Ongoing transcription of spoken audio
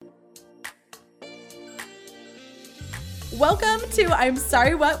Welcome to I'm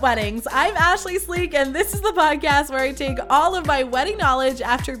Sorry What Weddings. I'm Ashley Sleek, and this is the podcast where I take all of my wedding knowledge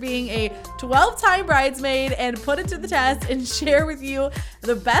after being a 12-time bridesmaid and put it to the test and share with you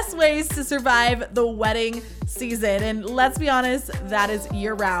the best ways to survive the wedding season. And let's be honest, that is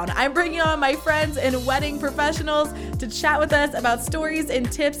year-round. I'm bringing on my friends and wedding professionals to chat with us about stories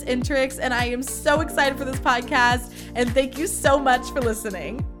and tips and tricks, and I am so excited for this podcast, and thank you so much for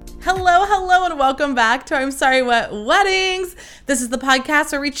listening. Hello, and welcome back to I'm Sorry What Weddings. This is the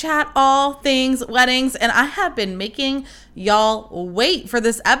podcast where we chat all things weddings, and I have been making y'all wait for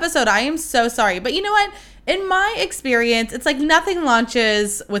this episode. I am so sorry, but you know what? In my experience, it's like nothing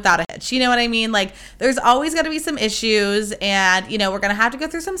launches without a hitch. You know what I mean? Like there's always got to be some issues, and we're going to have to go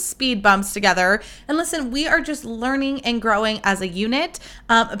through some speed bumps together. And listen, we are just learning and growing as a unit.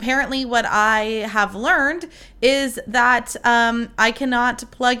 Apparently what I have learned is that I cannot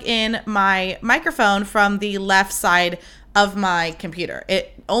plug in my microphone from the left side of my computer.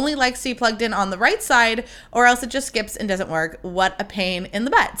 It only likes to be plugged in on the right side, or else it just skips and doesn't work. What a pain in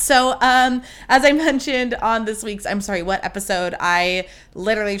the butt. So as I mentioned on this week's I'm Sorry What episode, I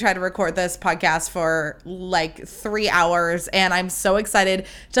literally tried to record this podcast for like 3 hours, and I'm so excited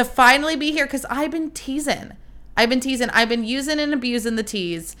to finally be here because I've been teasing. I've been using and abusing the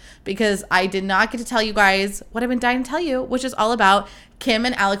tease because I did not get to tell you guys what I've been dying to tell you, which is all about Kim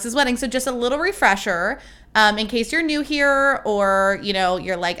and Alex's wedding. So just a little refresher. In case you're new here, or,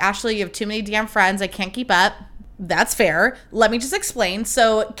 you're like, Ashley, you have too many damn friends, I can't keep up. That's fair. Let me just explain.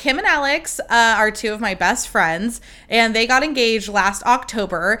 So Kim and Alex are two of my best friends, and they got engaged last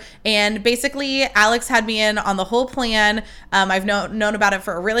October. And basically, Alex had me in on the whole plan. I've known about it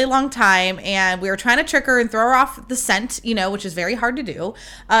for a really long time, and we were trying to trick her and throw her off the scent, which is very hard to do.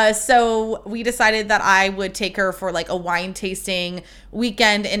 So we decided that I would take her for like a wine tasting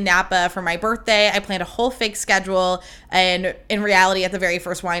weekend in Napa for my birthday. I planned a whole fake schedule, and in reality, at the very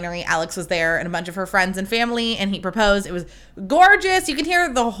first winery, Alex was there and a bunch of her friends and family, and he proposed. It was gorgeous. You can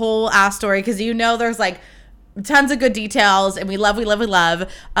hear the whole ass story because there's like tons of good details, and we love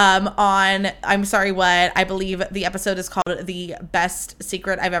on I'm Sorry What. I believe the episode is called The Best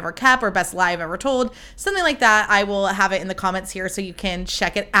Secret I've Ever Kept, or Best Lie I've Ever Told, something like that. I will have it in the comments here so you can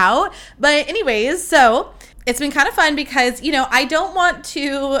check it out. But anyways, so it's been kind of fun because I don't want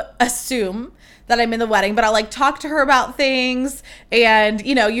to assume that I'm in the wedding, but I'll like talk to her about things, and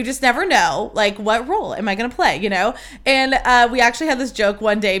you just never know, like, what role am I gonna play, and we actually had this joke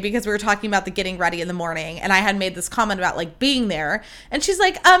one day because we were talking about the getting ready in the morning, and I had made this comment about like being there, and she's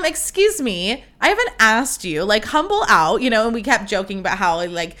like, excuse me, I haven't asked you, like, humble out, and we kept joking about how I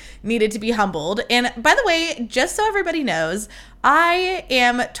like needed to be humbled. And by the way, just so everybody knows, I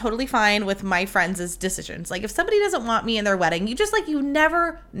am totally fine with my friends' decisions. Like, if somebody doesn't want me in their wedding, you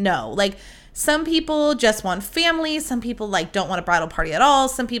never know. Like, some people just want family. Some people like don't want a bridal party at all.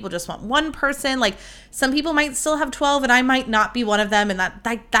 Some people just want one person. Like, some people might still have 12 and I might not be one of them, and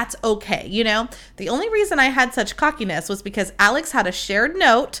that's okay. The only reason I had such cockiness was because Alex had a shared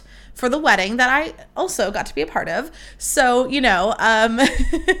note for the wedding that I also got to be a part of. So,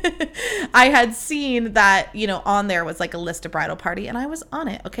 I had seen that, on there was like a list of bridal party, and I was on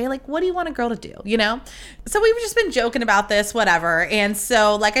it. Okay. Like, what do you want a girl to do? So we've just been joking about this, whatever. And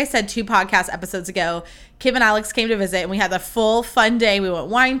so, like I said, 2 podcast episodes ago, Kim and Alex came to visit, and we had the full fun day. We went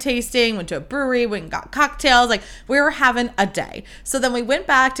wine tasting, went to a brewery, went and got cocktails. Like, we were having a day. So then we went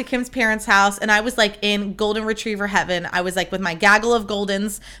back to Kim's parents' house, and I was like in golden retriever heaven. I was like with my gaggle of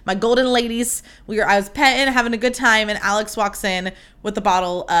goldens, my golden ladies. I was petting, having a good time, and Alex walks in with the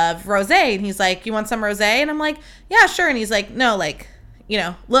bottle of rosé, and he's like, "You want some rosé?" And I'm like, "Yeah, sure." And he's like, "No, like,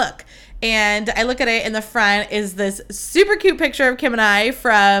 look." And I look at it, in the front is this super cute picture of Kim and I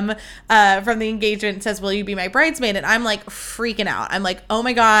from the engagement. It says, "Will you be my bridesmaid?" And I'm like freaking out. I'm like, oh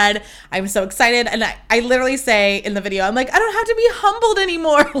my God, I'm so excited. And I literally say in the video, I'm like, I don't have to be humbled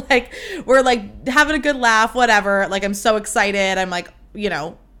anymore. Like, we're like having a good laugh, whatever. Like, I'm so excited. I'm like,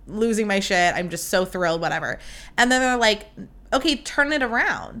 losing my shit. I'm just so thrilled, whatever. And then they're like, okay, turn it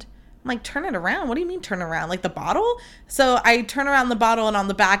around. I'm like, turn it around? What do you mean turn around? Like the bottle? So I turn around the bottle, and on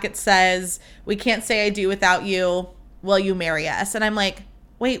the back it says, "We can't say I do without you. Will you marry us?" And I'm like,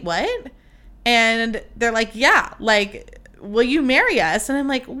 wait, what? And they're like, yeah, like, will you marry us? And I'm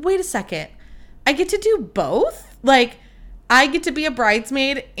like, wait a second. I get to do both? Like, I get to be a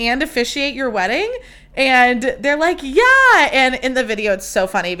bridesmaid and officiate your wedding? And they're like, yeah. And in the video, it's so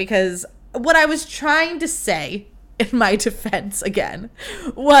funny because what I was trying to say, in my defense again,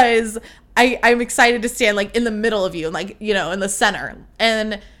 was I'm excited to stand like in the middle of you, like, in the center.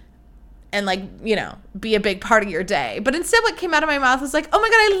 And and like, you know, be a big part of your day. But instead what came out of my mouth was like, oh my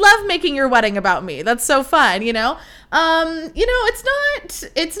God, I love making your wedding about me. That's so fun, you know? It's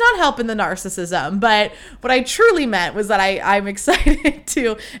not helping the narcissism, but what I truly meant was that I'm excited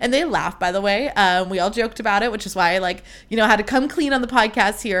to, and they laughed, by the way. We all joked about it, which is why I like, you know, had to come clean on the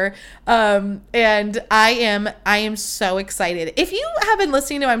podcast here. And I am so excited. If you have been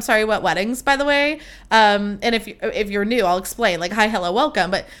listening to I'm Sorry What Weddings, by the way, and if you're new, I'll explain, like, hi, hello, welcome.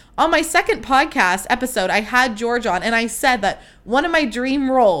 But on my second podcast episode, I had George on, and I said that one of my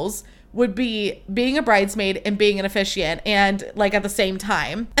dream roles would be being a bridesmaid and being an officiant, and like at the same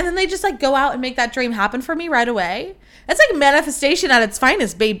time. And then they just like go out and make that dream happen for me right away. It's like manifestation at its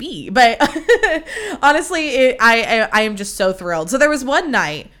finest, baby. But honestly, I am just so thrilled. So there was one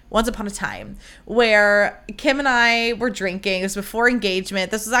night, once upon a time, where Kim and I were drinking. It was before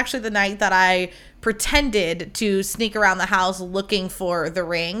engagement. This was actually the night that I pretended to sneak around the house looking for the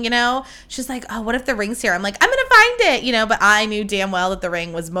ring, you know? She's like, oh, what if the ring's here? I'm like, I'm gonna find it, you know? But I knew damn well that the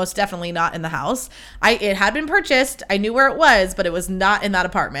ring was most definitely not in the house. It had been purchased. I knew where it was, but it was not in that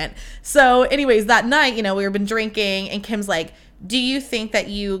apartment. So anyways, that night, you know, we were been drinking, and Kim's like, do you think that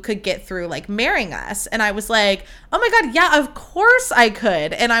you could get through like marrying us? And I was like, oh my God, yeah, of course I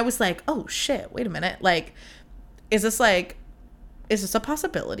could. And I was like, oh shit, wait a minute. Like, is this a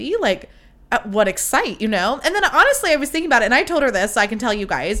possibility? Like, what excite, you know? And then honestly, I was thinking about it, and I told her this, so I can tell you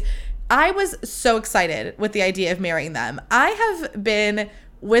guys, I was so excited with the idea of marrying them. I have been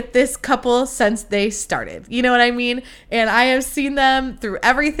with this couple since they started, you know what I mean? And I have seen them through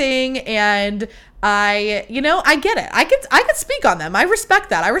everything, and I get it. I could speak on them. I respect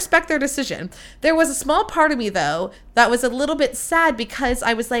that. I respect their decision. There was a small part of me though that was a little bit sad, because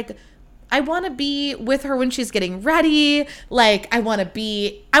I was like, I want to be with her when she's getting ready. Like, I want to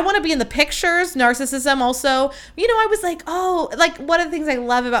be in the pictures. Narcissism also, you know, I was like, oh, like one of the things I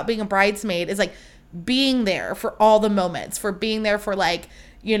love about being a bridesmaid is like being there for all the moments, for being there for like,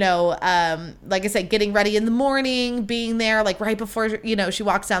 you know, like I said, getting ready in the morning, being there like right before, you know, she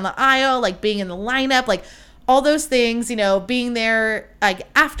walks down the aisle, like being in the lineup, like all those things, you know, being there like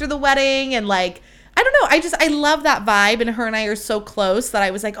after the wedding, and like, I don't know. I love that vibe, and her and I are so close that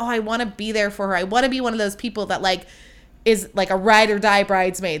I was like, oh, I want to be there for her. I want to be one of those people that like is like a ride or die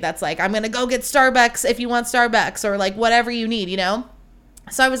bridesmaid. That's like, I'm going to go get Starbucks if you want Starbucks, or like whatever you need, you know?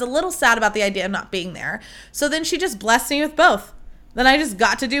 So I was a little sad about the idea of not being there. So then she just blessed me with both. Then I just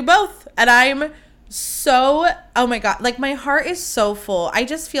got to do both. And I'm so, oh my God, like my heart is so full. I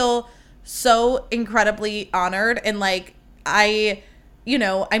just feel so incredibly honored. And like,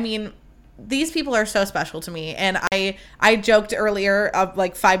 these people are so special to me. And I joked earlier,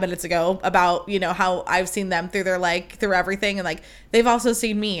 like 5 minutes ago, about, you know, how I've seen them through through everything. And like, they've also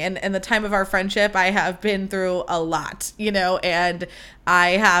seen me. And in the time of our friendship, I have been through a lot, you know, and I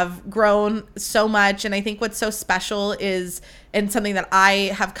have grown so much. And I think what's so special is, and something that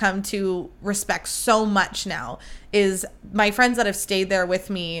I have come to respect so much now, is my friends that have stayed there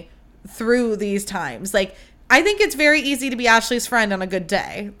with me through these times. Like, I think it's very easy to be Ashley's friend on a good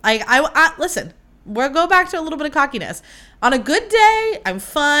day. Like, I listen, we'll go back to a little bit of cockiness. On a good day, I'm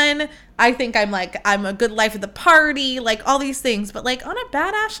fun. I think I'm a good life at the party, like all these things. But like on a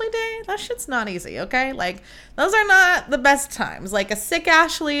bad Ashley day, that shit's not easy, okay? Like, those are not the best times. Like a sick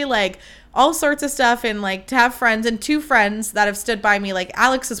Ashley, like all sorts of stuff. And like to have friends, and 2 friends that have stood by me, like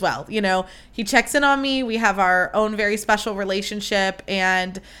Alex as well, you know, he checks in on me. We have our own very special relationship.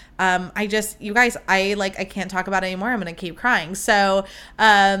 And you guys, I can't talk about it anymore. I'm going to keep crying. So,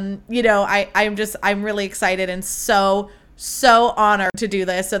 you know, I'm really excited and so honored to do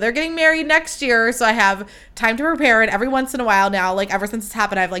this. So they're getting married next year. So I have time to prepare. And every once in a while now, like ever since it's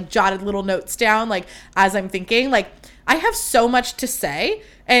happened, I've like jotted little notes down, like as I'm thinking, like I have so much to say,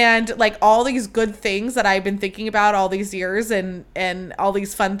 and like all these good things that I've been thinking about all these years, and all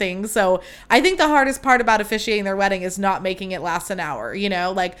these fun things. So I think the hardest part about officiating their wedding is not making it last an hour. You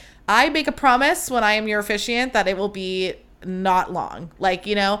know, like I make a promise when I am your officiant that it will be not long. Like,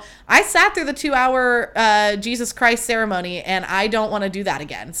 you know, I sat through the 2-hour Jesus Christ ceremony, and I don't want to do that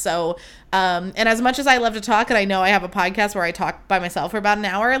again. So, and as much as I love to talk, and I know I have a podcast where I talk by myself for about an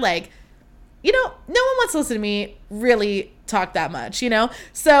hour, like, you know, no one wants to listen to me really talk that much, you know?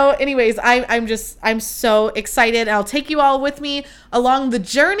 So anyways, I'm so excited. I'll take you all with me along the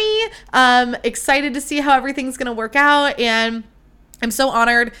journey. Excited to see how everything's going to work out. And I'm so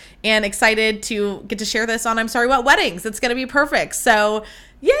honored and excited to get to share this on I'm Sorry What Weddings. It's going to be perfect. So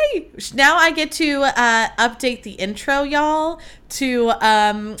yay. Now I get to update the intro, y'all, to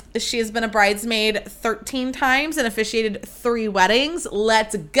she has been a bridesmaid 13 times and officiated 3 weddings.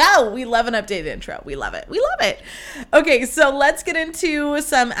 Let's go. We love an updated intro. We love it. We love it. Okay, so let's get into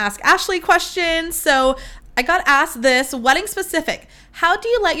some Ask Ashley questions. So I got asked this, wedding specific. How do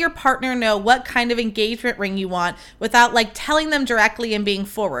you let your partner know what kind of engagement ring you want without like telling them directly and being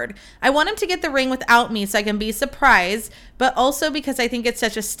forward? I want him to get the ring without me so I can be surprised, but also because I think it's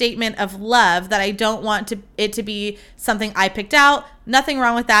such a statement of love that I don't want it to be something I picked out. Nothing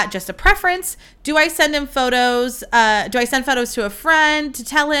wrong with that, just a preference. Do I send him photos? Do I send photos to a friend to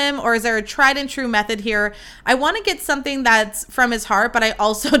tell him, or is there a tried and true method here? I want to get something that's from his heart, but I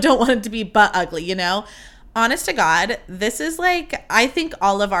also don't want it to be butt ugly, you know? Honest to God, this is like, I think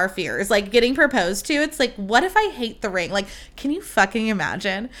all of our fears, like getting proposed to, it's like, what if I hate the ring? Like, can you fucking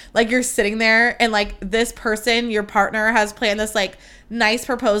imagine? Like you're sitting there and like this person, your partner has planned this like nice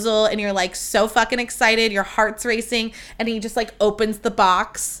proposal and you're like so fucking excited, your heart's racing, and he just like opens the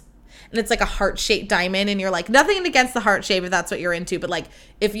box and it's like a heart-shaped diamond and you're like, nothing against the heart shape if that's what you're into, but like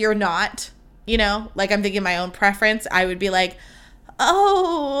if you're not, you know, like I'm thinking my own preference, I would be like,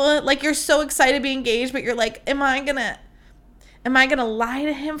 oh, like you're so excited to be engaged, but you're like, am I gonna lie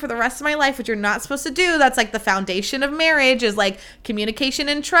to him for the rest of my life, which you're not supposed to do? That's like the foundation of marriage is like communication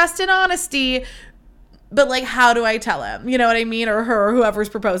and trust and honesty. But like, how do I tell him? You know what I mean? Or her, or whoever's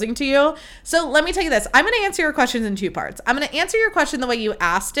proposing to you. So let me tell you this. I'm going to answer your questions in 2 parts. I'm going to answer your question the way you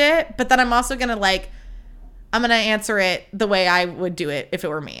asked it, but then I'm also going to I'm going to answer it the way I would do it if it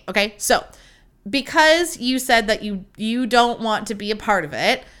were me. Okay. So because you said that you don't want to be a part of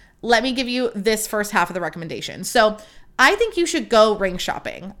it, let me give you this first half of the recommendation. So I think you should go ring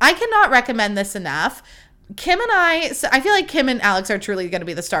shopping. I cannot recommend this enough. So I feel like Kim and Alex are truly going to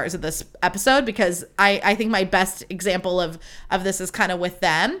be the stars of this episode because I think my best example of this is kind of with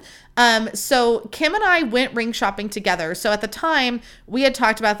them. So Kim and I went ring shopping together. So at the time we had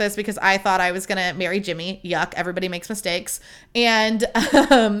talked about this because I thought I was going to marry Jimmy. Yuck. Everybody makes mistakes. And,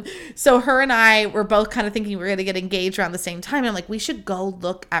 so her and I were both kind of thinking we were going to get engaged around the same time. And I'm like, we should go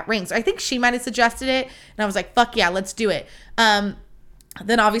look at rings. I think she might've suggested it. And I was like, fuck yeah, let's do it.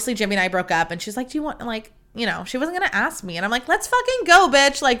 Then obviously Jimmy and I broke up and she's like, do you want like, you know, she wasn't going to ask me. And I'm like, let's fucking go,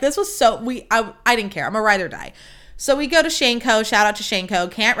 bitch. Like this was I didn't care. I'm a ride or die. So we go to Shaneco, shout out to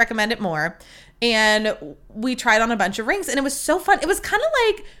Shaneco. Can't recommend it more. And we tried on a bunch of rings and it was so fun. It was kind of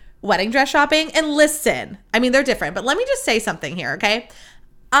like wedding dress shopping. And listen, I mean, they're different, but let me just say something here. Okay.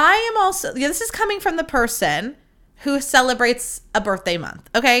 I am also, this is coming from the person who celebrates a birthday month.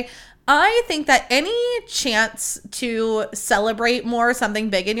 Okay. I think that any chance to celebrate more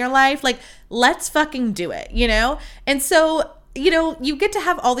something big in your life, like let's fucking do it, you know? And so, you know, you get to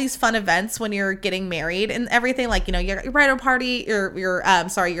have all these fun events when you're getting married and everything, like, you know, your bridal party, your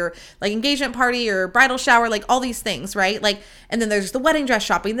like engagement party, your bridal shower, like all these things, right? Like, and then there's the wedding dress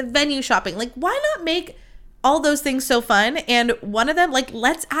shopping, the venue shopping. Like, why not make all those things so fun? And one of them, like,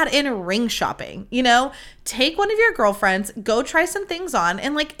 let's add in ring shopping, you know, take one of your girlfriends, go try some things on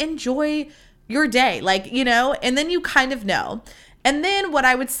and like enjoy your day, like, you know, and then you kind of know. And then what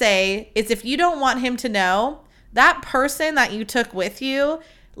I would say is if you don't want him to know, that person that you took with you,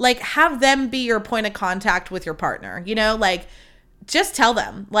 like have them be your point of contact with your partner, you know, like just tell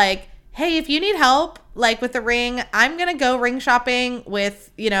them like, hey, if you need help, like with the ring, I'm going to go ring shopping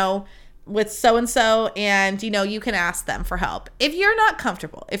with, you know, with so-and-so and, you know, you can ask them for help. If you're not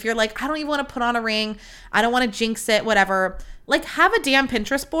comfortable, if you're like, I don't even want to put on a ring, I don't want to jinx it, whatever, like have a damn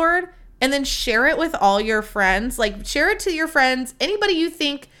Pinterest board and then share it with all your friends, like share it to your friends, anybody you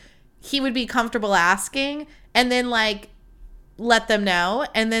think he would be comfortable asking, and then like let them know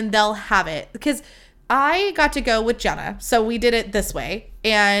and then they'll have it. Because I got to go with Jenna. So we did it this way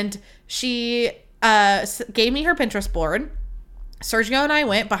and she gave me her Pinterest board. Sergio and I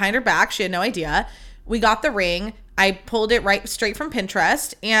went behind her back. She had no idea. We got the ring. I pulled it right straight from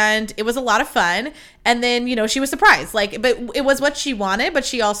Pinterest and it was a lot of fun. And then, you know, she was surprised, like, but it was what she wanted, but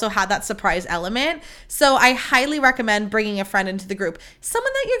she also had that surprise element. So I highly recommend bringing a friend into the group,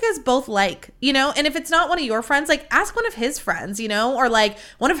 someone that you guys both like, you know, and if it's not one of your friends, like ask one of his friends, you know, or like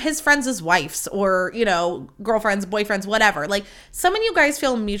one of his friends' wives or, you know, girlfriends, boyfriends, whatever, like someone you guys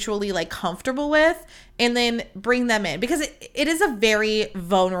feel mutually like comfortable with, and then bring them in because it is a very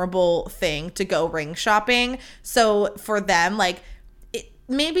vulnerable thing to go ring shopping. So for them, like,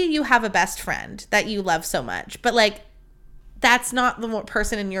 maybe you have a best friend that you love so much, but like that's not the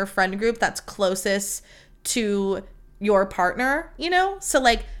person in your friend group that's closest to your partner, you know? So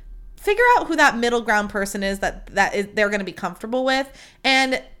like figure out who that middle ground person is that they're going to be comfortable with.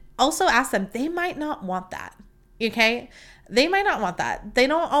 And also ask them, they might not want that. Okay. They might not want that. They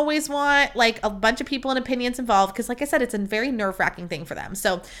don't always want like a bunch of people and opinions involved because, like I said, it's a very nerve-wracking thing for them.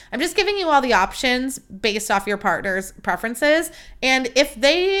 So I'm just giving you all the options based off your partner's preferences. And if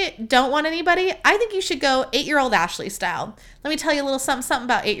they don't want anybody, I think you should go 8-year-old Ashley style. Let me tell you a little something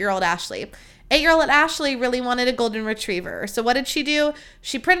about 8-year-old Ashley. 8-year-old Ashley really wanted a golden retriever. So what did she do?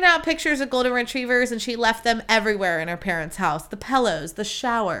 She printed out pictures of golden retrievers and she left them everywhere in her parents' house. The pillows, the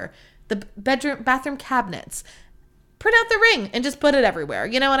shower, the bathroom cabinets. Print out the ring and just put it everywhere.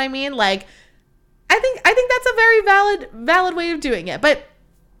 You know what I mean? Like, I think that's a very valid way of doing it. But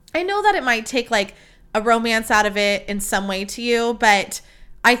I know that it might take like a romance out of it in some way to you, but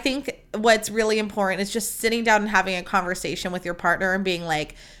I think what's really important is just sitting down and having a conversation with your partner and being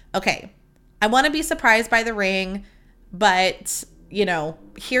like, okay, I want to be surprised by the ring, but you know,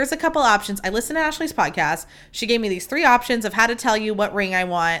 here's a couple options. I listened to Ashley's podcast. She gave me these 3 options of how to tell you what ring I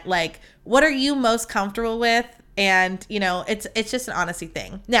want. Like, what are you most comfortable with? And, you know, it's just an honesty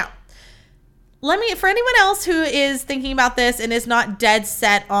thing. Now, for anyone else who is thinking about this and is not dead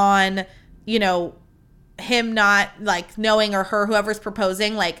set on, you know, him not like knowing or her, whoever's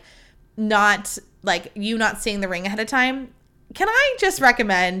proposing, like not like you not seeing the ring ahead of time, can I just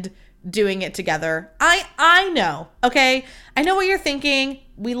recommend doing it together? I know, okay? I know what you're thinking.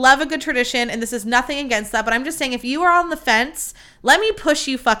 We love a good tradition, and this is nothing against that, but I'm just saying if you are on the fence, let me push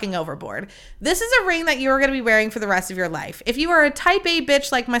you fucking overboard. This is a ring that you're going to be wearing for the rest of your life. If you are a type A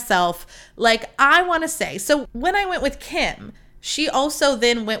bitch like myself, like I want to say, so when I went with Kim, she also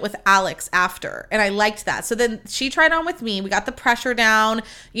then went with Alex after, and I liked that. So then she tried on with me. We got the pressure down.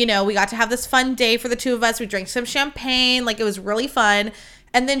 You know, we got to have this fun day for the two of us. We drank some champagne. Like, it was really fun.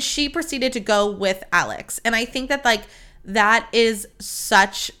 And then she proceeded to go with Alex. And I think that like that is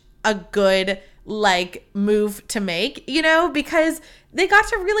such a good like move to make, you know, because they got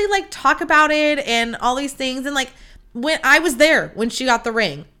to really like talk about it and all these things. And like when I was there, when she got the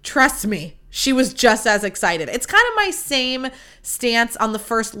ring, trust me, she was just as excited. It's kind of my same stance on the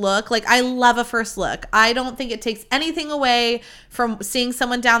first look. Like, I love a first look. I don't think it takes anything away from seeing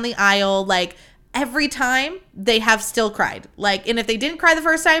someone down the aisle. Like, every time they have still cried. Like, and if they didn't cry the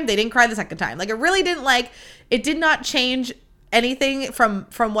first time, they didn't cry the second time. Like, it really didn't it did not change anything from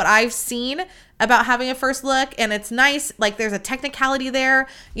what I've seen about having a first look. And it's nice. Like, there's a technicality there.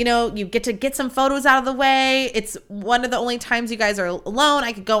 You know, you get to get some photos out of the way. It's one of the only times you guys are alone.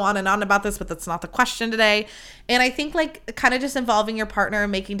 I could go on and on about this, but that's not the question today. And I think like kind of just involving your partner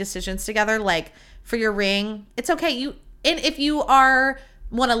and making decisions together, like for your ring, it's okay. And if you want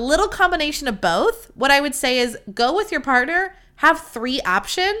a little combination of both, what I would say is go with your partner, have 3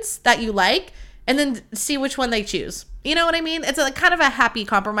 options that you like, and then see which one they choose. You know what I mean? It's a kind of a happy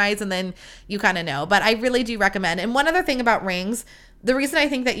compromise, and then you kind of know. But I really do recommend. And one other thing about rings, the reason I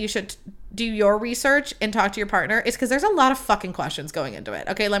think that you should do your research and talk to your partner is because there's a lot of fucking questions going into it.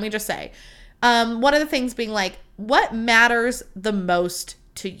 Okay, let me just say. One of the things being like, what matters the most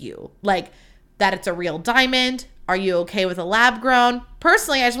to you? Like, that it's a real diamond. Are you okay with a lab grown?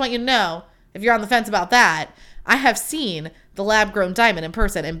 Personally, I just want you to know, if you're on the fence about that, I have seen the lab grown diamond in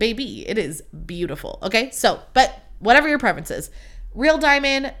person, and baby, it is beautiful. Okay, so, but whatever your preference is, real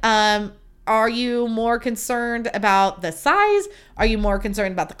diamond, are you more concerned about the size? Are you more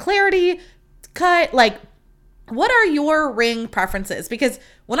concerned about the clarity, cut? Like, what are your ring preferences? Because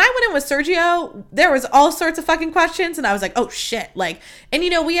when I went in with Sergio, there was all sorts of fucking questions, and I was like, oh shit. Like, and you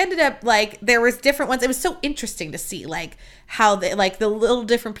know, we ended up like, there was different ones. It was so interesting to see like how they, like the little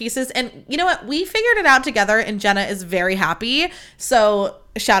different pieces. And you know what? We figured it out together, and Jenna is very happy. So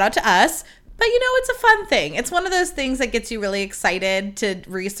shout out to us. But you know, it's a fun thing. It's one of those things that gets you really excited to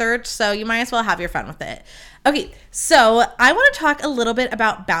research. So you might as well have your fun with it. Okay, so I want to talk a little bit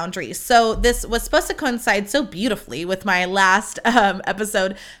about boundaries. So this was supposed to coincide so beautifully with my last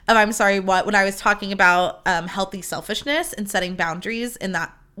episode of I'm Sorry What, when I was talking about healthy selfishness and setting boundaries in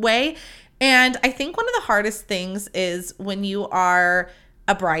that way. And I think one of the hardest things is when you are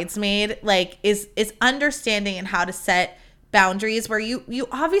a bridesmaid, like is understanding and how to set boundaries where you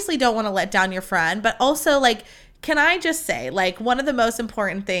obviously don't want to let down your friend, but also like, can I just say, like, one of the most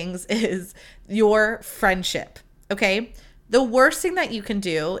important things is your friendship, okay? The worst thing that you can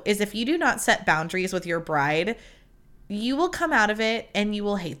do is if you do not set boundaries with your bride, you will come out of it and you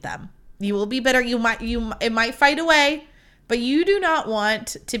will hate them. You will be bitter. It might fight away, but you do not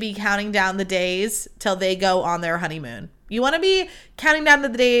want to be counting down the days till they go on their honeymoon. You want to be counting down to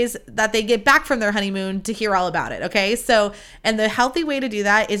the days that they get back from their honeymoon to hear all about it, okay? So, and the healthy way to do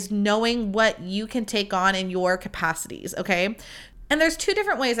that is knowing what you can take on in your capacities, okay? And there's two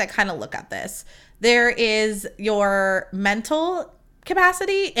different ways I kind of look at this. There is your mental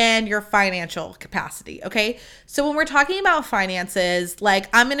capacity and your financial capacity. Okay. So when we're talking about finances, like,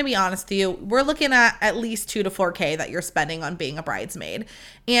 I'm going to be honest with you, we're looking at least 2 to 4K that you're spending on being a bridesmaid.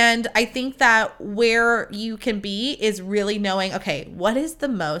 And I think that where you can be is really knowing, okay, what is the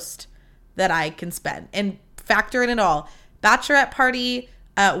most that I can spend, and factor in it all. Bachelorette party,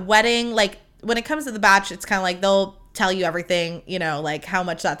 wedding, like when it comes to the batch, it's kind of like they'll tell you everything, you know, like how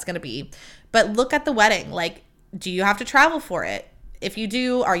much that's going to be. But look at the wedding. Like, do you have to travel for it? If you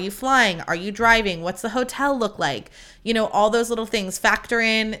do, are you flying? Are you driving? What's the hotel look like? You know, all those little things. Factor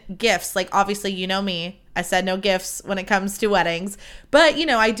in gifts. Like, obviously, you know me. I said no gifts when it comes to weddings. But, you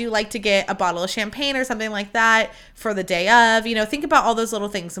know, I do like to get a bottle of champagne or something like that for the day of. You know, think about all those little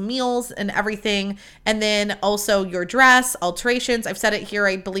things, meals and everything. And then also your dress, alterations. I've said it here,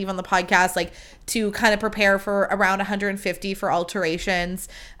 I believe, on the podcast, like to kind of prepare for around 150 for alterations,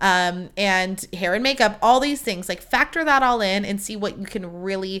 and hair and makeup, all these things. Like, factor that all in and see what you can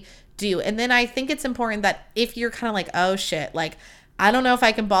really do. And then I think it's important that if you're kind of like, oh shit, like, I don't know if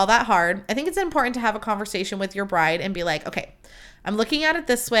I can ball that hard, I think it's important to have a conversation with your bride and be like, okay, I'm looking at it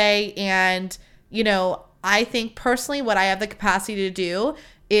this way. And, you know, I think personally what I have the capacity to do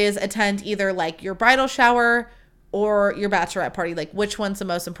is attend either like your bridal shower or your bachelorette party. Like, which one's the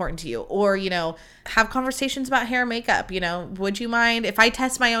most important to you? Or, you know, have conversations about hair and makeup. You know, would you mind if I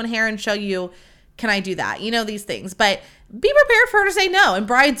test my own hair and show you, can I do that? You know, these things. But be prepared for her to say no. And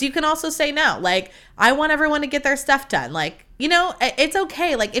brides, you can also say no. Like, I want everyone to get their stuff done. Like, you know, it's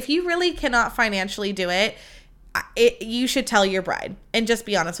okay. Like, if you really cannot financially do it, you should tell your bride and just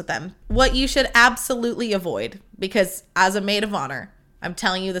be honest with them. What you should absolutely avoid, because as a maid of honor, I'm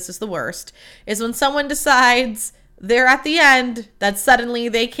telling you, this is the worst, is when someone decides they're at the end that suddenly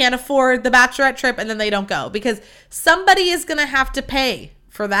they can't afford the bachelorette trip and then they don't go, because somebody is going to have to pay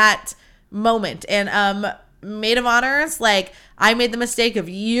for that moment. And maid of honors, like, I made the mistake of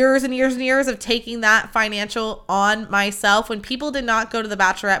years and years and years of taking that financial on myself when people did not go to the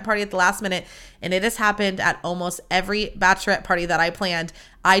bachelorette party at the last minute. And it has happened at almost every bachelorette party that I planned.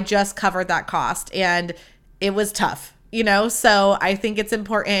 I just covered that cost, and it was tough. You know, so I think it's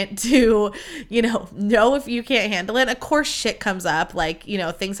important to, you know if you can't handle it. Of course, shit comes up, like, you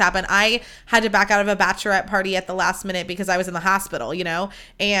know, things happen. I had to back out of a bachelorette party at the last minute because I was in the hospital, you know,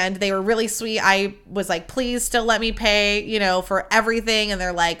 and they were really sweet. I was like, please still let me pay, you know, for everything. And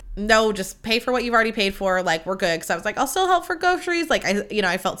they're like, no, just pay for what you've already paid for. Like, we're good. Cause I was like, I'll still help for groceries. Like,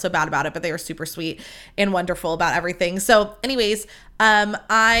 I felt so bad about it, but they were super sweet and wonderful about everything. So anyways,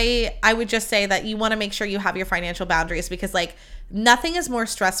 I would just say that you want to make sure you have your financial boundaries, because like nothing is more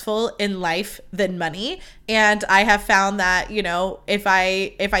stressful in life than money. And I have found that, you know, if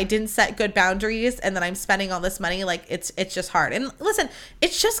I didn't set good boundaries and then I'm spending all this money, like it's just hard. And listen,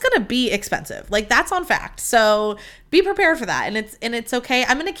 it's just going to be expensive. Like, that's on fact. So be prepared for that. And it's okay.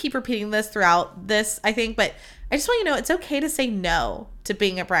 I'm going to keep repeating this throughout this, I think, but I just want you to know it's okay to say no to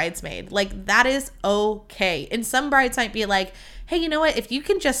being a bridesmaid. Like, that is okay. And some brides might be like, hey, you know what? If you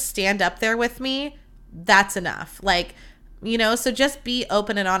can just stand up there with me, that's enough. Like, you know, so just be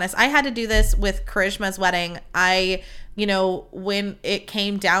open and honest. I had to do this with Karishma's wedding. You know, when it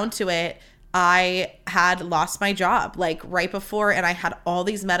came down to it, I had lost my job like right before, and I had all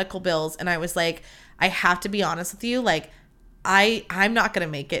these medical bills, and I was like, I have to be honest with you. Like, I'm not going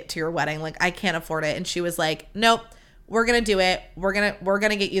to make it to your wedding. Like, I can't afford it. And she was like, nope, we're going to do it. We're going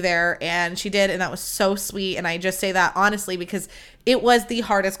to get you there. And she did. And that was so sweet. And I just say that honestly, because it was the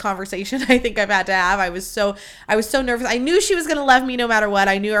hardest conversation I think I've had to have. I was so nervous. I knew she was going to love me no matter what.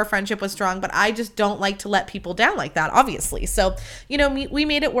 I knew our friendship was strong, but I just don't like to let people down like that, obviously. So, you know, we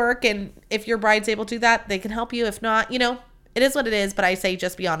made it work. And if your bride's able to do that, they can help you. If not, you know, it is what it is. But I say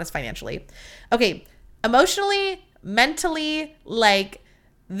just be honest financially. Okay. Emotionally, mentally, like,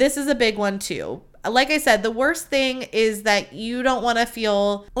 this is a big one too. Like I said, the worst thing is that you don't want to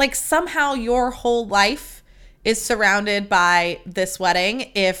feel like somehow your whole life is surrounded by this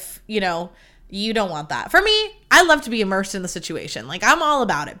wedding if, you know, you don't want that. For me, I love to be immersed in the situation. Like, I'm all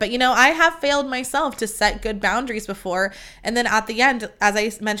about it. But, you know, I have failed myself to set good boundaries before. And then at the end, as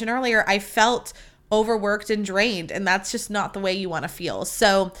I mentioned earlier, I felt overworked and drained. And that's just not the way you want to feel.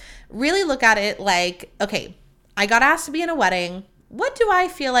 So really look at it like, okay, I got asked to be in a wedding. What do I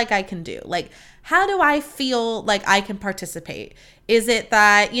feel like I can do? Like, how do I feel like I can participate? Is it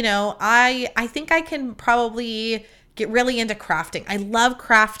that, you know, I think I can probably get really into crafting. I love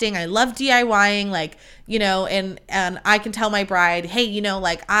crafting. I love DIYing, like, you know, and I can tell my bride, hey, you know,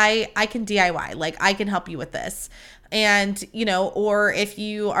 like I can DIY, like I can help you with this. And, or if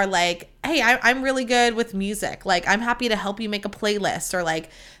you are like, hey, I'm really good with music. Like, I'm happy to help you make a playlist, or like,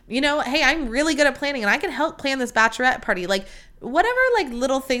 hey, I'm really good at planning and I can help plan this bachelorette party. Like, whatever like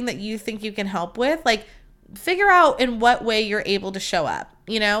little thing that you think you can help with, like, figure out in what way you're able to show up,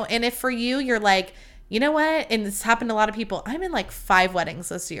 And if for you, you're like, you know what? And this happened to a lot of people. I'm in like 5 weddings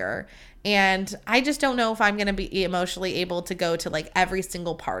this year, and I just don't know if I'm going to be emotionally able to go to like every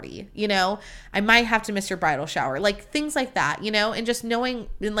single party, I might have to miss your bridal shower, like things like that, and just knowing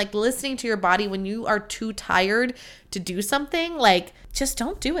and like listening to your body when you are too tired to do something, like just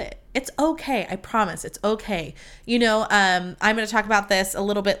don't do it. It's okay. I promise it's okay. I'm going to talk about this a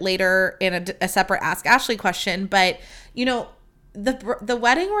little bit later in a separate Ask Ashley question, but the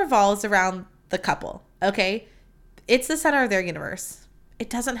wedding revolves around the couple. Okay. It's the center of their universe. It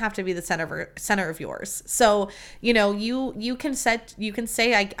doesn't have to be the center of yours. So, you can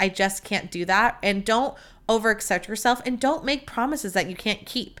say, I just can't do that, and don't overexert yourself, and don't make promises that you can't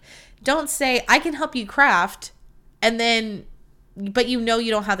keep. Don't say, I can help you craft, but you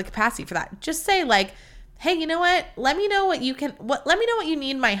don't have the capacity for that. Just say like, hey, you know what? Let me know what you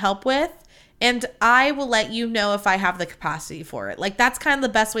need my help with, and I will let you know if I have the capacity for it. Like, that's kind of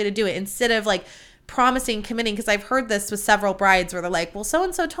the best way to do it, instead of like promising, committing, because I've heard this with several brides where they're like, well,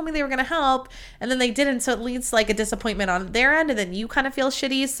 so-and-so told me they were going to help, and then they didn't. So it leads to like a disappointment on their end, and then you kind of feel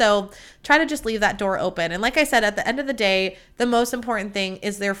shitty. So try to just leave that door open. And like I said, at the end of the day, the most important thing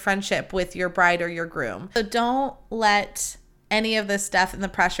is their friendship with your bride or your groom. So don't let any of this stuff and the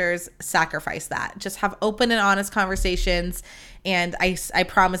pressures sacrifice that. Just have open and honest conversations, and I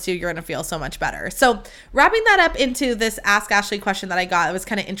promise you're going to feel so much better. So wrapping that up into this Ask Ashley question that I got, it was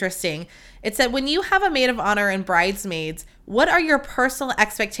kind of interesting. It said, when you have a maid of honor and bridesmaids, what are your personal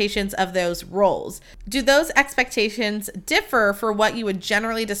expectations of those roles? Do those expectations differ for what you would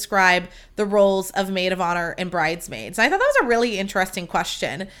generally describe the roles of maid of honor and bridesmaids? And I thought that was a really interesting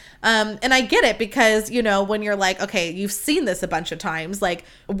question. And I get it, because, when you're like, okay, you've seen this a bunch of times, like,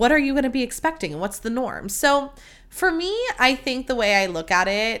 what are you going to be expecting and what's the norm? So for me, I think the way I look at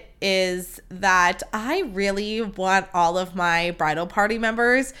it is that I really want all of my bridal party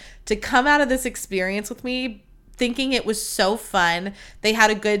members to come out of this experience with me thinking it was so fun, they had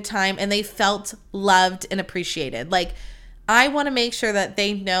a good time, and they felt loved and appreciated. Like, I want to make sure that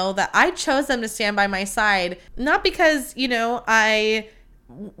they know that I chose them to stand by my side, not because, I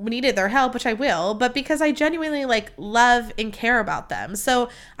needed their help, which I will, but because I genuinely like love and care about them. So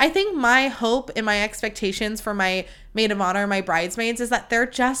I think my hope and my expectations for my maid of honor, my bridesmaids, is that they're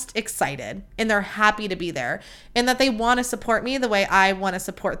just excited and they're happy to be there, and that they want to support me the way I want to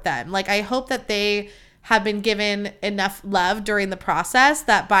support them. Like, I hope that they have been given enough love during the process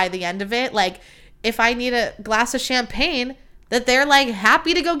that by the end of it, like, if I need a glass of champagne, that they're like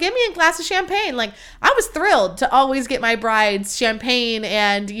happy to go give me a glass of champagne. Like, I was thrilled to always get my brides champagne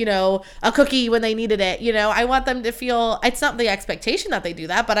and, a cookie when they needed it. I want them to feel, it's not the expectation that they do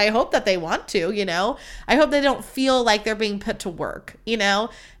that, but I hope that they want to, I hope they don't feel like they're being put to work.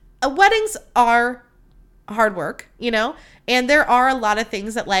 Weddings are hard work, and there are a lot of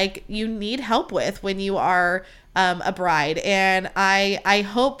things that like you need help with when you are a bride. And my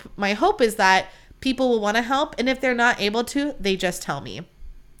hope is that people will want to help. And if they're not able to, they just tell me.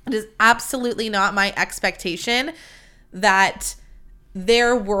 It is absolutely not my expectation that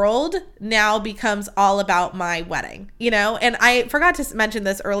their world now becomes all about my wedding, And I forgot to mention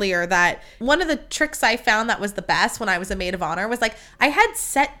this earlier, that one of the tricks I found that was the best when I was a maid of honor was like, I had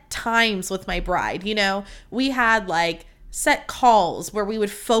set times with my bride, we had like set calls where we would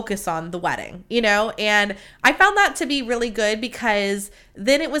focus on the wedding, and I found that to be really good, because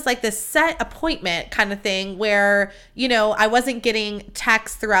then it was like this set appointment kind of thing where, I wasn't getting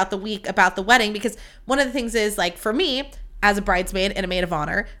texts throughout the week about the wedding, because one of the things is like, for me as a bridesmaid and a maid of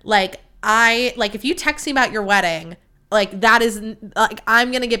honor, like if you text me about your wedding, like that is like,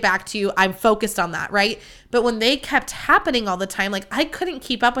 I'm going to get back to you. I'm focused on that. Right. But when they kept happening all the time, like I couldn't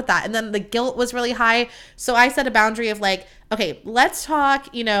keep up with that. And then the guilt was really high. So I set a boundary of like, okay, let's talk,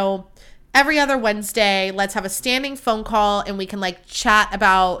 every other Wednesday, let's have a standing phone call and we can like chat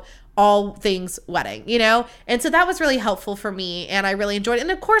about all things wedding, And so that was really helpful for me, and I really enjoyed it.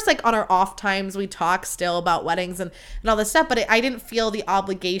 And of course, like on our off times, we talk still about weddings and all this stuff, but I didn't feel the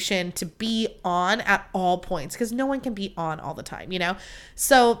obligation to be on at all points, because no one can be on all the time,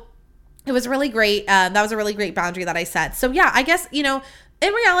 So it was really great. That was a really great boundary that I set. So yeah, I guess, in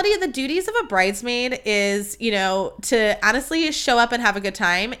reality, the duties of a bridesmaid is, to honestly show up and have a good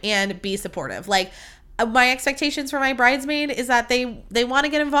time and be supportive. Like, my expectations for my bridesmaid is that they want to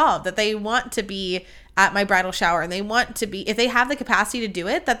get involved, that they want to be at my bridal shower and they want to be, if they have the capacity to do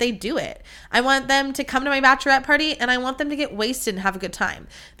it, that they do it. I want them to come to my bachelorette party and I want them to get wasted and have a good time.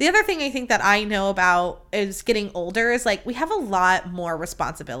 The other thing I think that I know about is getting older is like we have a lot more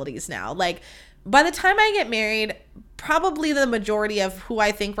responsibilities now. Like by the time I get married, probably the majority of who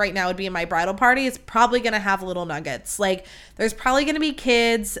I think right now would be in my bridal party is probably going to have little nuggets. Like there's probably going to be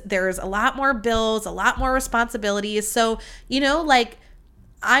kids. There's a lot more bills, a lot more responsibilities. So, like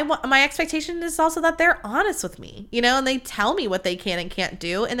my expectation is also that they're honest with me, and they tell me what they can and can't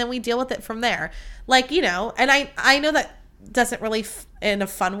do. And then we deal with it from there. Like, and I know that doesn't really in a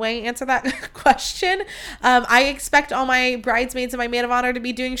fun way answer that question. I expect all my bridesmaids and my maid of honor to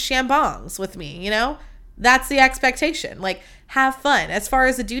be doing shambongs with me, That's the expectation. Like, have fun. As far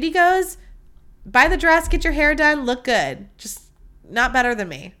as the duty goes, buy the dress, get your hair done, look good. Just not better than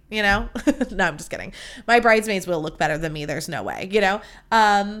me, No, I'm just kidding. My bridesmaids will look better than me. There's no way,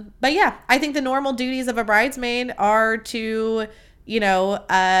 But yeah, I think the normal duties of a bridesmaid are to,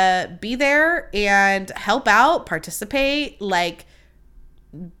 be there and help out, participate, like,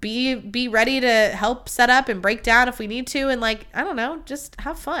 be ready to help set up and break down if we need to, and like, I don't know, just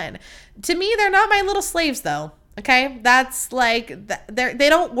have fun. To me, they're not my little slaves though. Okay, that's like they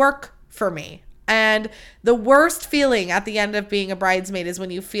don't work for me. And the worst feeling at the end of being a bridesmaid is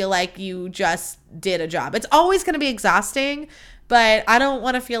when you feel like you just did a job. It's always going to be exhausting, but I don't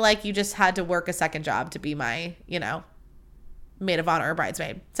want to feel like you just had to work a second job to be my, maid of honor or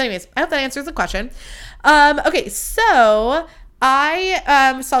bridesmaid. So anyways, I hope that answers the question. Okay, so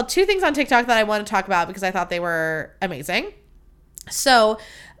I saw two things on TikTok that I want to talk about because I thought they were amazing. So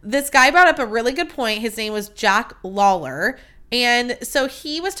this guy brought up a really good point. His name was Jack Lawler. And so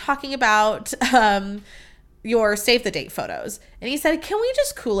he was talking about your save the date photos. And he said, can we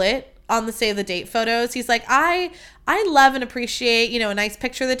just cool it on the save the date photos? He's like, I love and appreciate, a nice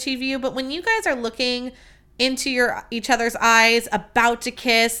picture of the two of you. But when you guys are looking into each other's eyes, about to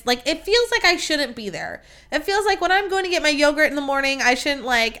kiss, like it feels like I shouldn't be there. It feels like when I'm going to get my yogurt in the morning, I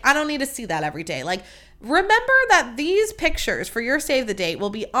don't need to see that every day. Like, remember that these pictures for your save the date will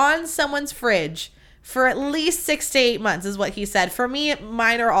be on someone's fridge for at least 6 to 8 months is what he said. For me,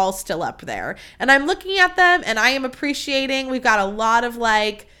 mine are all still up there and I'm looking at them and I am appreciating. We've got a lot of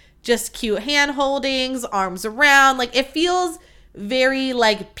like just cute hand holdings, arms around, like it feels very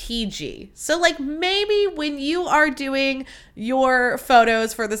like PG. So like maybe when you are doing your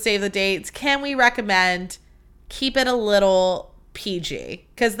photos for the save the dates, can we recommend keep it a little PG?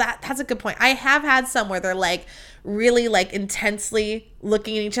 Because that's a good point. I have had some where they're like really like intensely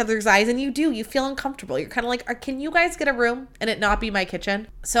looking in each other's eyes and you feel uncomfortable. You're kind of like, can you guys get a room and it not be my kitchen?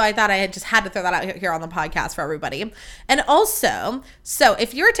 So I thought I had to throw that out here on the podcast for everybody. And also, so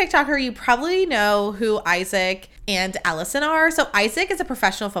if you're a TikToker, you probably know who Isaac and Allison are. So Isaac is a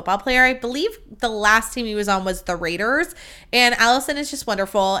professional football player. I believe the last team he was on was the Raiders, and Allison is just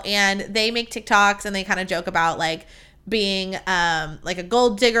wonderful. And they make TikToks and they kind of joke about like being like a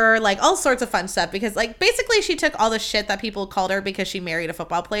gold digger, like all sorts of fun stuff, because like basically she took all the shit that people called her because she married a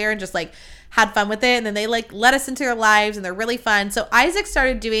football player and just like had fun with it, and then they like let us into their lives and they're really fun. So Isaac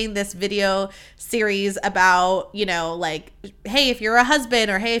started doing this video series about, like, hey, if you're a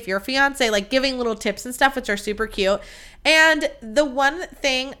husband, or hey, if you're a fiance, like giving little tips and stuff, which are super cute. And the one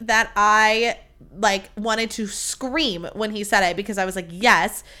thing that I like wanted to scream when he said it, because I was like,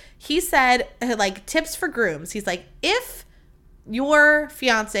 yes, he said like tips for grooms. He's like, if your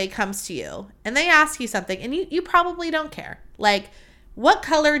fiance comes to you and they ask you something and you probably don't care, like, what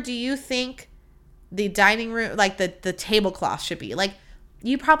color do you think the dining room, like the tablecloth should be? Like,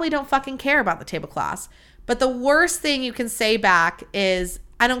 you probably don't fucking care about the tablecloth. But the worst thing you can say back is,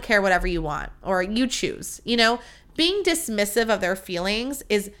 I don't care, whatever you want, or you choose. Being dismissive of their feelings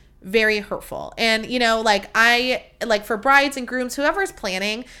is very hurtful. And, like for brides and grooms, whoever's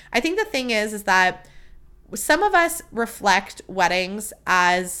planning, I think the thing is that some of us reflect weddings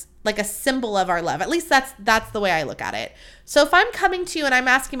as like a symbol of our love. At least that's the way I look at it. So if I'm coming to you and I'm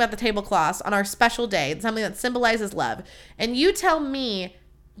asking about the tablecloths on our special day, something that symbolizes love, and you tell me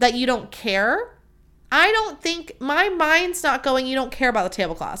that you don't care, I don't think, my mind's not going, you don't care about the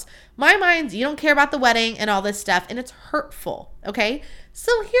tablecloths. My mind's, you don't care about the wedding and all this stuff, and it's hurtful, okay?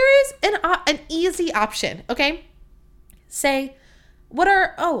 So here's an easy option, okay? Say,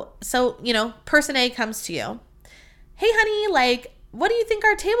 person A comes to you. Hey, honey, like, what do you think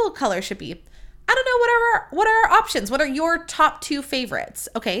our table color should be? I don't know, what are our options? What are your top 2 favorites?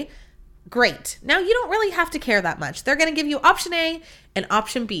 Okay, great. Now you don't really have to care that much. They're going to give you option A and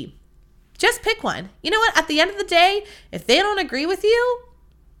option B. Just pick one. You know what? At the end of the day, if they don't agree with you,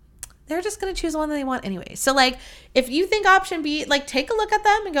 they're just going to choose the one that they want anyway. So like, if you think option B, like take a look at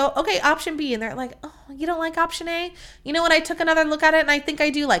them and go, okay, option B. And they're like, oh, you don't like option A? You know what? I took another look at it and I think I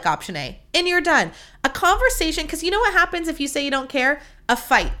do like option A. And you're done. A conversation, because you know what happens if you say you don't care? A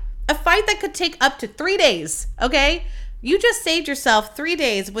fight that could take up to 3 days. Okay. You just saved yourself 3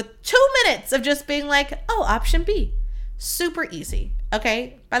 days with 2 minutes of just being like, oh, option B. Super easy.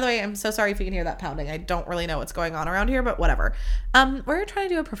 Okay. By the way, I'm so sorry if you can hear that pounding. I don't really know what's going on around here, but whatever. We're trying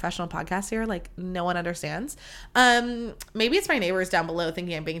to do a professional podcast here. Like no one understands. Maybe it's my neighbors down below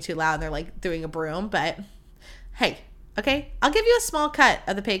thinking I'm being too loud and they're like doing a broom, but hey, okay. I'll give you a small cut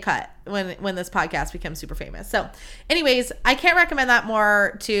of the pay cut when this podcast becomes super famous. So anyways, I can't recommend that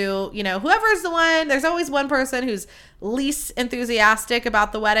more to, whoever's the one. There's always one person who's least enthusiastic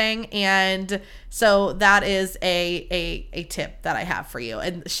about the wedding. And so that is a tip that I have for you.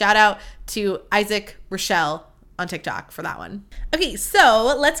 And shout out to Isaac Rochelle on TikTok for that one. Okay,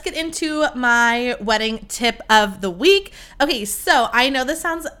 so let's get into my wedding tip of the week. Okay, so I know this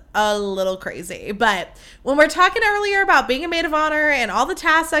sounds a little crazy, but when we're talking earlier about being a maid of honor and all the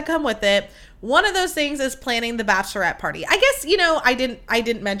tasks that come with it, one of those things is planning the bachelorette party. I guess, I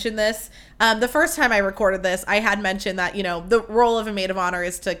didn't mention this. The first time I recorded this, I had mentioned that, the role of a maid of honor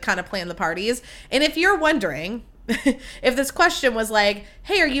is to kind of plan the parties. And if you're wondering, if this question was like,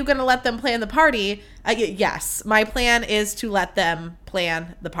 hey, are you going to let them plan the party? Yes, my plan is to let them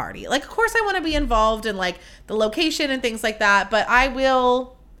plan the party. Like, of course I want to be involved in like the location and things like that, but I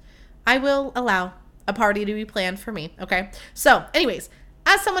will allow a party to be planned for me. Okay. So anyways,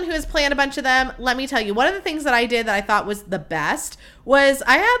 as someone who has planned a bunch of them, let me tell you, one of the things that I did that I thought was the best was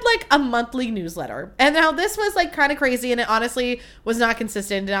I had like a monthly newsletter. And now this was like kind of crazy and it honestly was not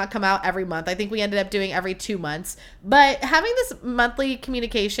consistent, did not come out every month. I think we ended up doing every 2 months. But having this monthly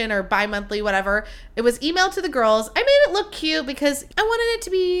communication or bi-monthly, whatever, it was emailed to the girls. I made it look cute because I wanted it to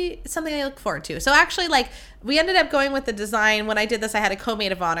be something I look forward to. So actually like we ended up going with the design. When I did this, I had a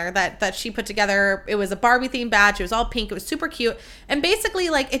co-maid of honor that she put together. It was a Barbie themed badge. It was all pink. It was super cute. And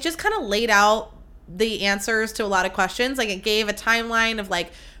basically like it just kind of laid out the answers to a lot of questions. Like it gave a timeline of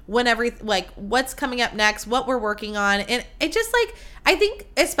like what's coming up next, what we're working on. And it just like, I think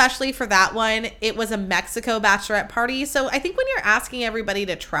especially for that one, it was a Mexico bachelorette party. So I think when you're asking everybody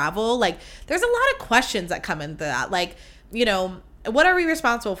to travel, like there's a lot of questions that come into that. Like, what are we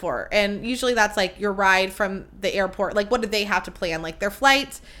responsible for? And usually that's like your ride from the airport. Like what do they have to plan? Like their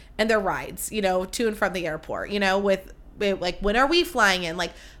flights and their rides, to and from the airport, with like when are we flying in?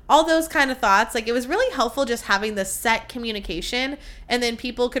 Like all those kind of thoughts. Like it was really helpful just having the set communication and then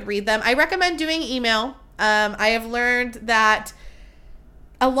people could read them. I recommend doing email. I have learned that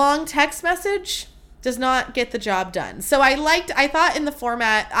a long text message does not get the job done. So I thought in the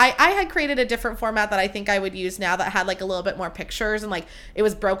format, I had created a different format that I think I would use now that had like a little bit more pictures and like it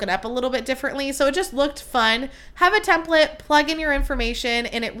was broken up a little bit differently. So it just looked fun. Have a template, plug in your information,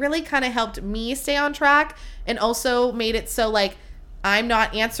 and it really kind of helped me stay on track and also made it so like I'm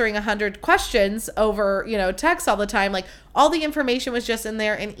not answering 100 questions over, text all the time. Like all the information was just in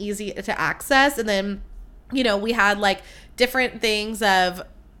there and easy to access. And then, we had like different things of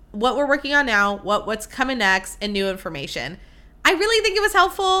what we're working on now, what's coming next, and new information. I really think it was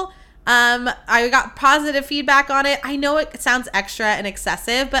helpful. I got positive feedback on it. I know it sounds extra and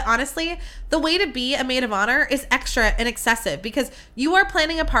excessive, but honestly, the way to be a maid of honor is extra and excessive because you are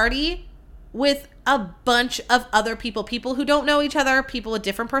planning a party with a bunch of other people who don't know each other, people with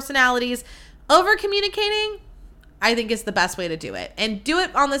different personalities. Over communicating, I think is the best way to do it. And do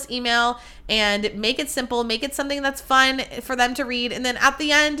it on this email and make it simple, make it something that's fun for them to read. And then at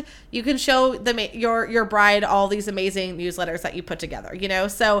the end, you can show your bride all these amazing newsletters that you put together,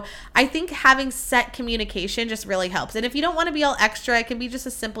 So I think having set communication just really helps. And if you don't want to be all extra, it can be just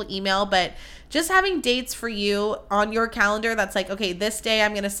a simple email, but just having dates for you on your calendar that's like, okay, this day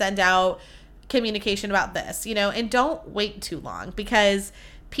I'm going to send out communication about this, and don't wait too long because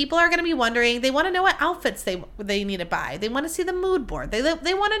people are going to be wondering. They want to know what outfits they need to buy. They want to see the mood board. They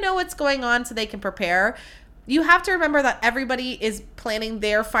want to know what's going on so they can prepare. You have to remember that everybody is planning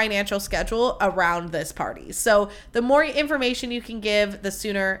their financial schedule around this party. So the more information you can give, the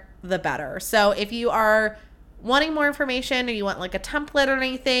sooner the better. So if you are wanting more information or you want like a template or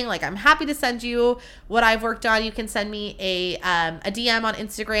anything, like I'm happy to send you what I've worked on. You can send me a DM on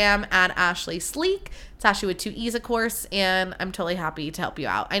Instagram at Ashley Sleek. It's Ashley with 2 E's, of course, and I'm totally happy to help you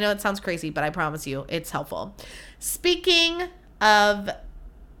out. I know it sounds crazy, but I promise you it's helpful. Speaking of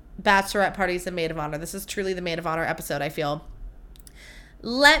bachelorette parties and maid of honor, this is truly the maid of honor episode, I feel.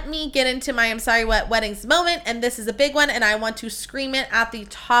 Let me get into my I'm sorry what weddings moment, and this is a big one, and I want to scream it at the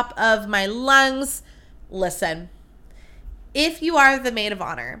top of my lungs. Listen, if you are the maid of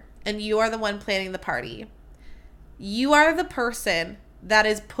honor and you are the one planning the party, you are the person that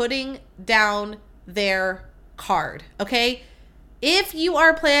is putting down their card, okay? If you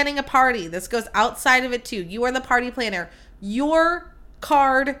are planning a party, this goes outside of it too. You are the party planner. Your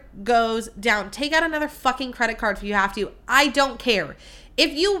card goes down. Take out another fucking credit card if you have to. I don't care.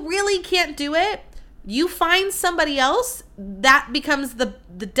 If you really can't do it, you find somebody else that becomes the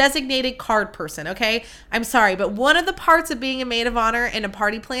designated card person, okay? I'm sorry, but one of the parts of being a maid of honor and a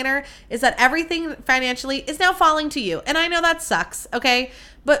party planner is that everything financially is now falling to you. And I know that sucks, okay?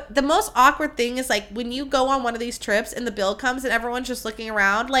 But the most awkward thing is like when you go on one of these trips and the bill comes and everyone's just looking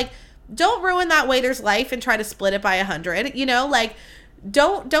around, like don't ruin that waiter's life and try to split it by 100, you know? Like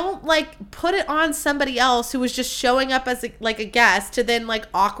don't like put it on somebody else who was just showing up as a guest to then like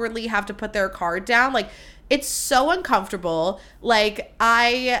awkwardly have to put their card down. Like it's so uncomfortable. Like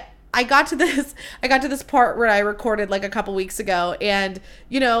I got to this part where I recorded like a couple weeks ago, and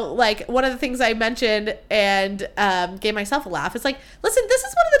you know, like one of the things I mentioned and gave myself a laugh is like, listen, this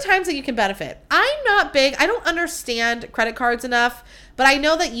is one of the times that you can benefit. I'm not big. I don't understand credit cards enough, but I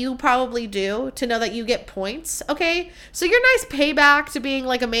know that you probably do to know that you get points, okay? So your nice payback to being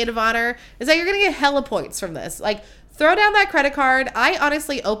like a maid of honor is that you're going to get hella points from this. Like throw down that credit card. I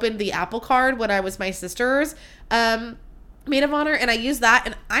honestly opened the Apple Card when I was my sister's maid of honor, and I used that,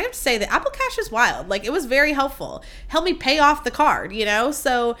 and I have to say the Apple Cash is wild. Like it was very helpful. Helped me pay off the card, you know?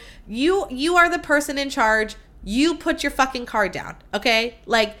 So you are the person in charge. You put your fucking card down, okay?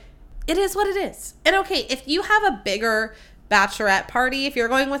 Like it is what it is. And okay, if you have a bigger bachelorette party, if you're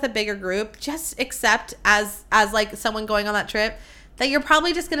going with a bigger group, just accept as like someone going on that trip that you're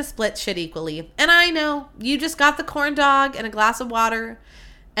probably just gonna split shit equally. And I know you just got the corn dog and a glass of water,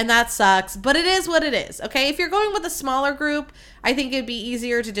 and that sucks, but it is what it is, okay? If you're going with a smaller group, I think it'd be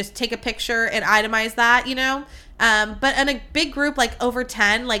easier to just take a picture and itemize that, you know? But in a big group, like over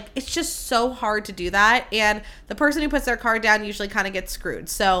 10, like it's just so hard to do that. And the person who puts their card down usually kind of gets screwed.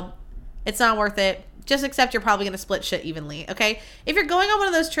 So it's not worth it. Just accept you're probably going to split shit evenly, okay? If you're going on one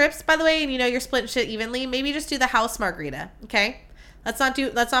of those trips, by the way, and you know you're splitting shit evenly, maybe just do the house margarita, okay? Let's not be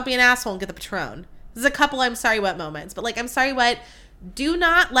an asshole and get the Patron. There's a couple I'm sorry what moments, but like I'm sorry what, do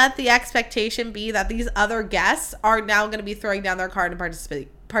not let the expectation be that these other guests are now going to be throwing down their card and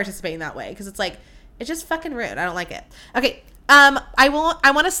participating that way, because it's like, it's just fucking rude. I don't like it. Okay, I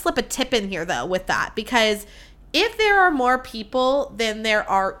want to slip a tip in here though with that, because if there are more people than there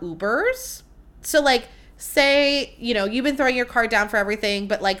are Ubers, so like say, you know, you've been throwing your card down for everything,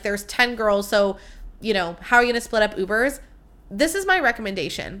 but like there's 10 girls, so you know, how are you going to split up Ubers? This is my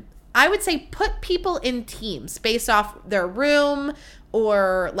recommendation. I would say put people in teams based off their room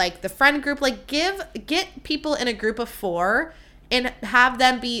or like the friend group. Like get people in a group of 4 and have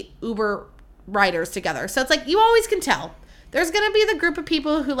them be Uber riders together. So it's like you always can tell. There's going to be the group of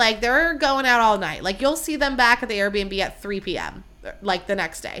people who like they're going out all night. Like you'll see them back at the Airbnb at 3 p.m. like the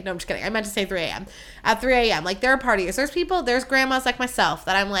next day. No, I'm just kidding. I meant to say 3 a.m. At 3 a.m. Like there are parties. There's grandmas like myself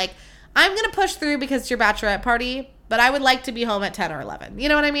that I'm like, I'm going to push through because it's your bachelorette party, but I would like to be home at 10 or 11. You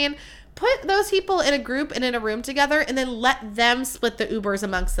know what I mean? Put those people in a group and in a room together and then let them split the Ubers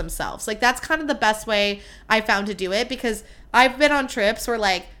amongst themselves. Like that's kind of the best way I found to do it, because I've been on trips where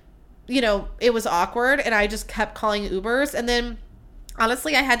like, you know, it was awkward and I just kept calling Ubers. And then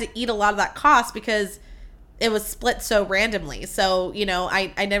honestly, I had to eat a lot of that cost because it was split so randomly. So, you know, I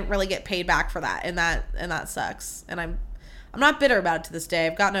didn't really get paid back for that. And that sucks. And I'm not bitter about it to this day.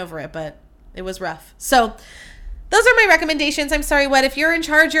 I've gotten over it, but it was rough. So those are my recommendations. I'm sorry, what? If you're in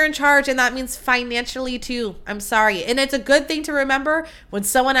charge, you're in charge. And that means financially too. I'm sorry. And it's a good thing to remember when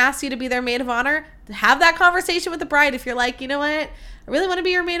someone asks you to be their maid of honor, to have that conversation with the bride. If you're like, you know what? I really want to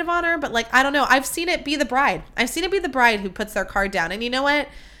be your maid of honor, but like, I don't know. I've seen it be the bride. I've seen it be the bride who puts their card down. And you know what?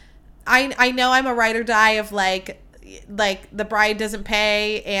 I know I'm a ride or die of like the bride doesn't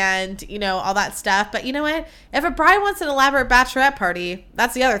pay and, you know, all that stuff. But you know what? If a bride wants an elaborate bachelorette party,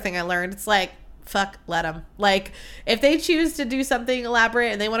 that's the other thing I learned. It's like, fuck, let them. Like, if they choose to do something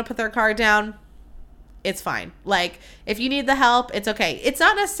elaborate and they want to put their card down, it's fine. Like, if you need the help, it's okay. It's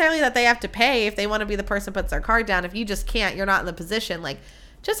not necessarily that they have to pay if they want to be the person who puts their card down. If you just can't, you're not in the position, like,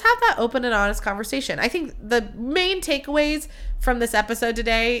 just have that open and honest conversation. I think the main takeaways from this episode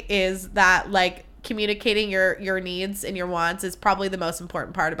today is that, like, communicating your needs and your wants is probably the most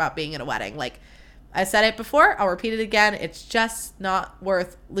important part about being in a wedding. Like, I said it before, I'll repeat it again. It's just not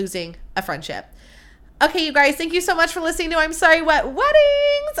worth losing a friendship. Okay, you guys, thank you so much for listening to I'm Sorry What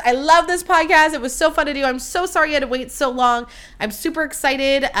Weddings. I love this podcast. It was so fun to do. I'm so sorry I had to wait so long. I'm super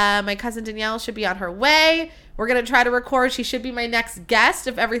excited. My cousin Danielle should be on her way. We're going to try to record. She should be my next guest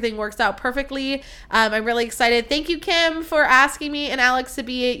if everything works out perfectly. I'm really excited. Thank you, Kim, for asking me and Alex to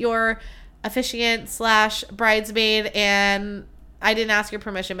be your officiant / bridesmaid. And I didn't ask your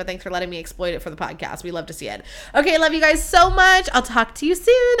permission, but thanks for letting me exploit it for the podcast. We love to see it. Okay, love you guys so much. I'll talk to you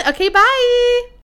soon. Okay, bye.